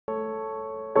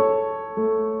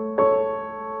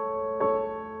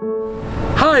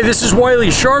Hi, this is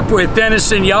Wiley Sharp with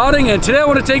Cannes Yachting, and today I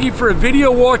want to take you for a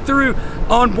video walkthrough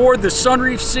on board the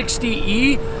Sunreef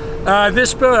 60E.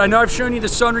 This boat, I know I've shown you the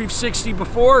Sunreef 60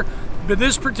 before, but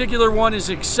this particular one is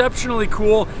exceptionally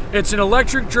cool. It's an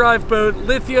electric drive boat,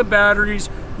 lithium batteries,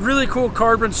 really cool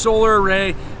carbon solar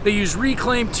array. They use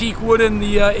reclaimed teak wood in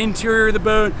the interior of the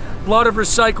boat. A lot of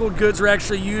recycled goods are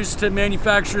actually used to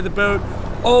manufacture the boat.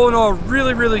 All in all,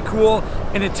 really, really cool,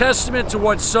 and a testament to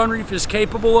what Sunreef is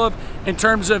capable of in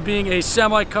terms of being a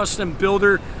semi-custom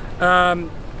builder. If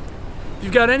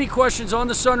you've got any questions on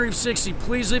the Sunreef 60,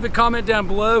 please leave a comment down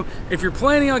below. If you're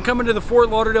planning on coming to the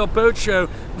Fort Lauderdale Boat Show,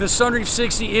 the Sunreef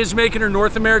 60 is making her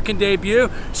North American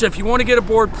debut. So if you want to get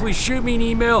aboard, please shoot me an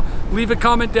email, leave a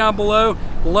comment down below.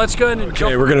 Let's go ahead and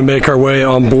jump. We're gonna make our way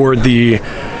on board the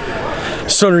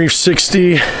Sunreef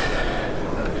 60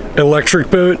 electric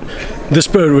boat. This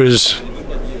boat was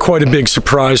quite a big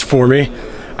surprise for me.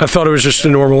 I thought it was just a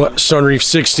normal Sunreef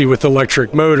 60 with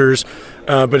electric motors,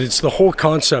 but it's the whole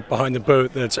concept behind the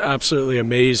boat that's absolutely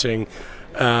amazing.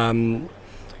 I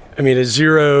mean, a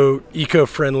zero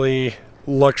eco-friendly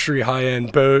luxury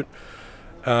high-end boat.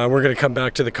 We're going to come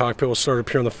back to the cockpit. We'll start up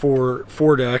here on the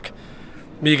foredeck.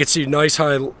 You can see nice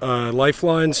high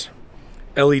lifelines,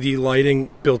 LED lighting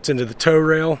built into the tow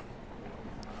rail.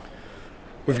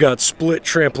 We've got split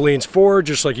trampolines forward,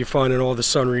 just like you find in all the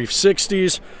Sunreef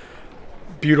 60s.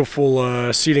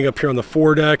 Beautiful seating up here on the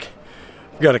foredeck.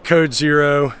 We've got a Code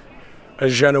Zero, a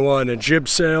Genoa, and a jib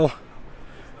sail.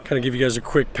 Kind of give you guys a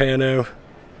quick pano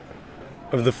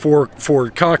of the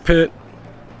forward cockpit.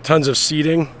 Tons of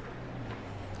seating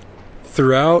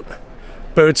throughout.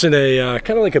 Boat's in a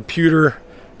kind of like a pewter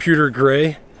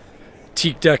gray.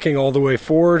 Teak decking all the way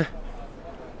forward.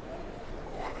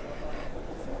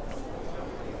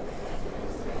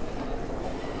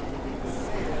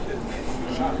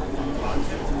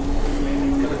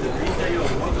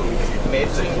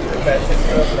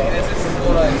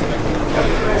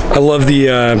 I love the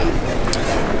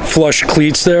flush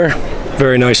cleats there,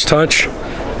 very nice touch.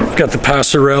 We've got the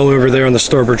passerelle over there on the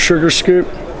starboard sugar scoop.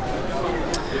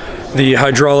 The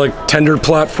hydraulic tender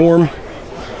platform.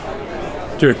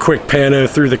 Do a quick pano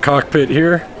through the cockpit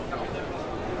here.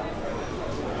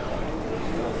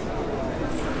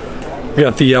 We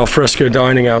got the alfresco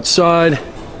dining outside.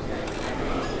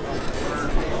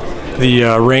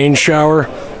 The rain shower.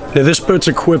 Now this boat's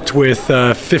equipped with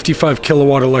 55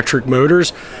 kilowatt electric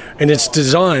motors, and it's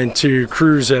designed to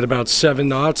cruise at about 7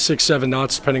 knots, 6-7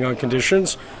 knots depending on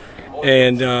conditions,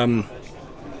 and can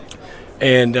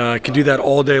do that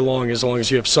all day long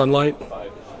as you have sunlight.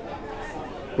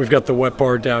 We've got the wet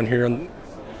bar down here on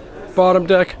the bottom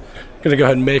deck. Gonna go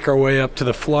ahead and make our way up to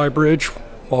the fly bridge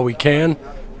while we can.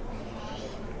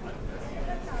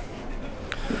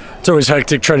 It's always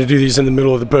hectic trying to do these in the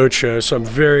middle of the boat show, so I'm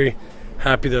very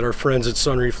happy that our friends at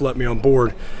Sunreef let me on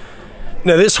board.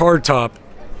 Now this hardtop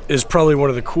is probably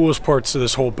one of the coolest parts of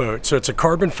this whole boat. So it's a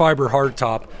carbon fiber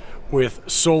hardtop with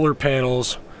solar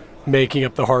panels making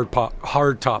up the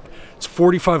hardtop. It's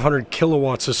 4,500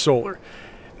 kilowatts of solar.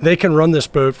 They can run this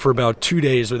boat for about 2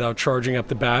 days without charging up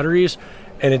the batteries,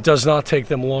 and it does not take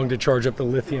them long to charge up the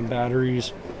lithium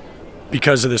batteries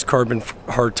because of this carbon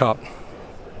hardtop.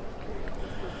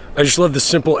 I just love the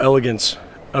simple elegance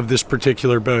of this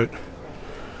particular boat.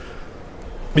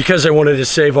 Because I wanted to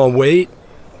save on weight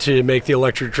to make the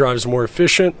electric drives more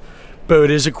efficient,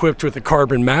 boat is equipped with a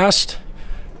carbon mast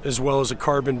as well as a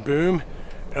carbon boom.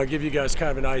 And I'll give you guys kind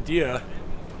of an idea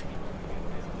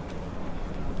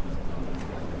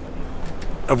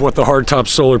of what the hardtop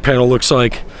solar panel looks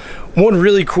like. One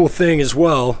really cool thing as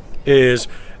well is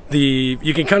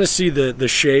you can kind of see the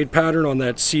shade pattern on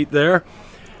that seat there.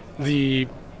 The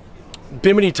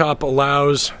bimini top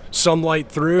allows some light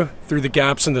through the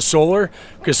gaps in the solar,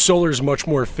 because solar is much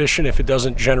more efficient if it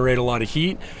doesn't generate a lot of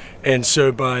heat, and so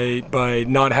by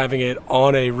not having it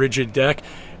on a rigid deck,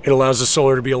 it allows the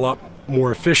solar to be a lot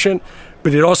more efficient,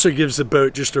 but it also gives the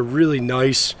boat just a really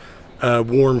nice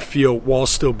warm feel while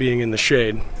still being in the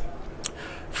shade.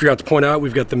 Forgot to point out,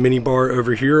 we've got the mini bar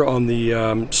over here on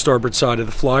the starboard side of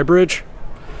the fly bridge,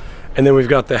 and then we've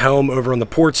got the helm over on the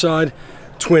port side,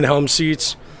 twin helm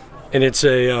seats. And it's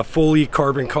a fully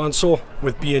carbon console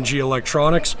with B&G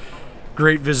electronics.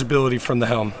 Great visibility from the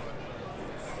helm.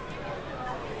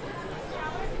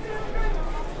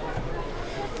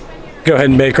 Go ahead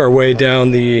and make our way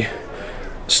down the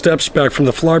steps back from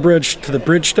the fly bridge to the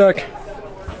bridge deck.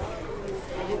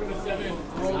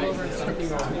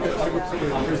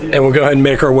 And we'll go ahead and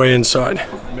make our way inside.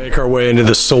 Make our way into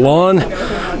the salon.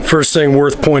 First thing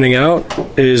worth pointing out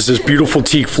is this beautiful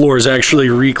teak floor is actually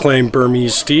reclaimed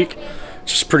Burmese teak.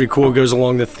 Just pretty cool. It goes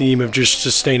along the theme of just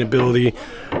sustainability.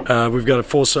 We've got a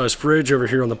full-size fridge over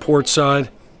here on the port side.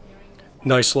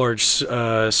 Nice large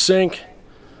sink.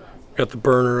 Got the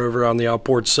burner over on the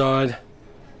outboard side.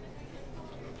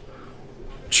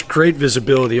 Just great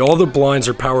visibility. All the blinds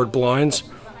are powered blinds.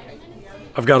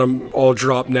 I've got them all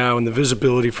dropped now, and the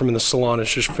visibility from in the salon is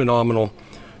just phenomenal.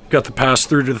 Got the pass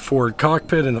through to the forward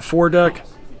cockpit and the foredeck.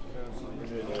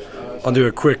 I'll do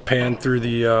a quick pan through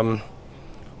the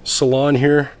salon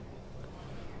here.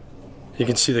 You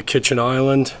can see the kitchen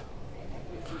island.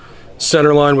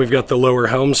 Centerline, we've got the lower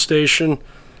helm station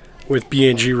with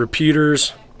B&G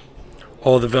repeaters,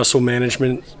 all the vessel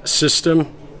management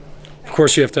system. Of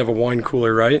course, you have to have a wine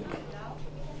cooler, right?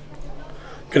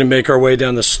 Going to make our way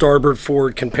down the starboard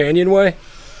forward companionway.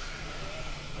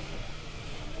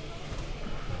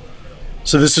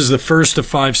 So this is the first of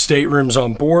 5 staterooms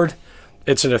on board.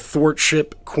 It's an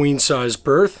athwartship queen-size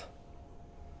berth.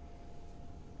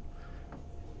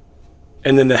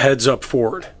 And then the head's up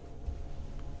forward.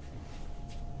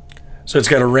 So it's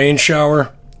got a rain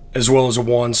shower as well as a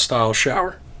wand style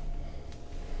shower.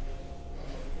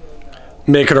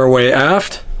 Making our way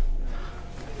aft,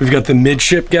 we've got the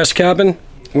midship guest cabin,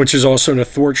 which is also an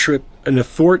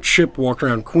athwartship walk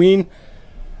around queen,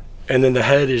 and then the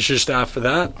head is just aft of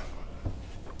that,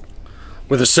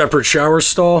 with a separate shower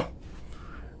stall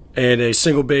and a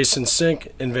single basin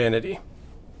sink and vanity.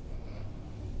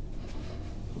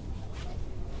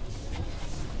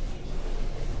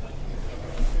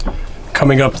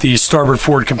 Coming up the starboard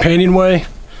forward companionway,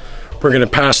 we're going to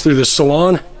pass through the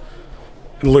salon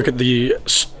and look at the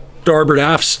starboard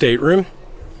aft stateroom.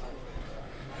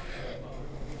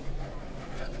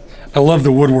 I love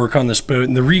the woodwork on this boat,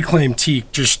 and the reclaimed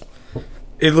teak, just,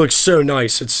 it looks so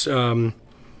nice. It's so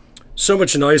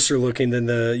much nicer looking than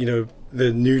the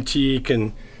the new teak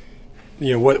and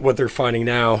what they're finding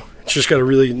now. It's just got a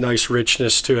really nice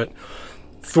richness to it.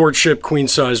 Thwartship queen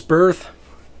size berth,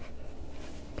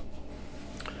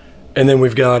 and then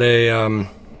we've got a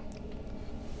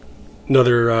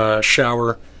another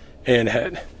shower and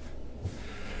head.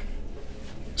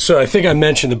 So I think I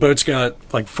mentioned the boat's got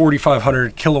like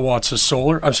 4,500 kilowatts of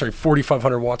solar. I'm sorry,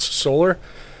 4,500 watts of solar,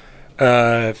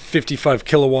 55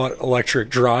 kilowatt electric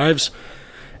drives.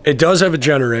 It does have a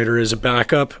generator as a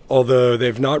backup, although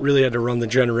they've not really had to run the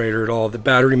generator at all. The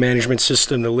battery management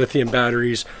system, the lithium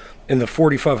batteries, and the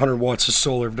 4,500 watts of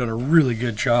solar have done a really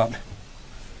good job.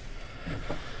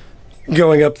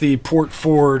 Going up the port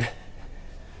forward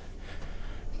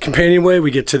companionway,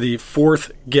 we get to the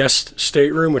 4th guest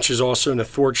stateroom, which is also an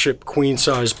athwartship queen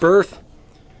size berth,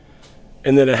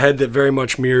 and then a head that very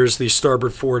much mirrors the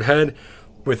starboard forward head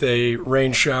with a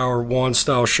rain shower, wand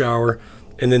style shower,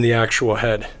 and then the actual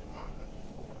head.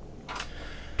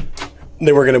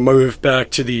 Then we're going to move back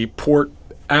to the port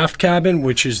aft cabin,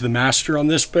 which is the master on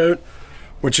this boat,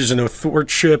 which is an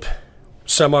athwartship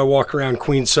semi walk around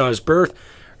queen size berth.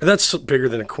 That's bigger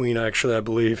than a queen, actually, I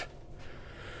believe.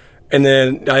 And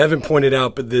then I haven't pointed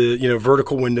out, but the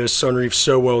vertical windows Sunreef's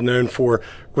so well known for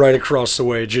right across the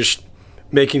way, just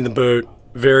making the boat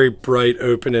very bright,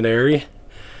 open, and airy.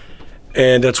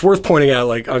 And that's worth pointing out.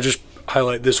 Like, I'll just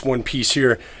highlight this one piece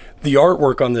here. The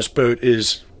artwork on this boat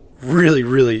is really,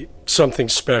 really something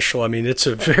special. I mean, it's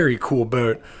a very cool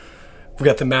boat. We've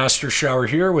got the master shower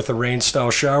here with a rain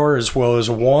style shower as well as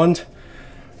a wand,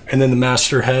 and then the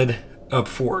master head up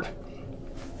forward.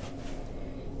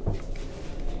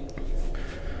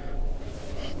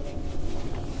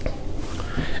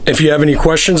 If you have any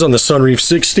questions on the Sunreef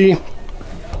 60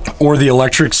 or the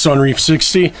electric Sunreef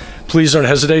 60, please don't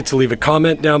hesitate to leave a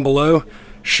comment down below,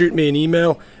 shoot me an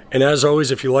email, and as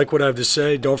always, if you like what I have to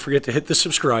say, don't forget to hit the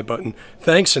subscribe button.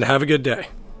 Thanks and have a good day.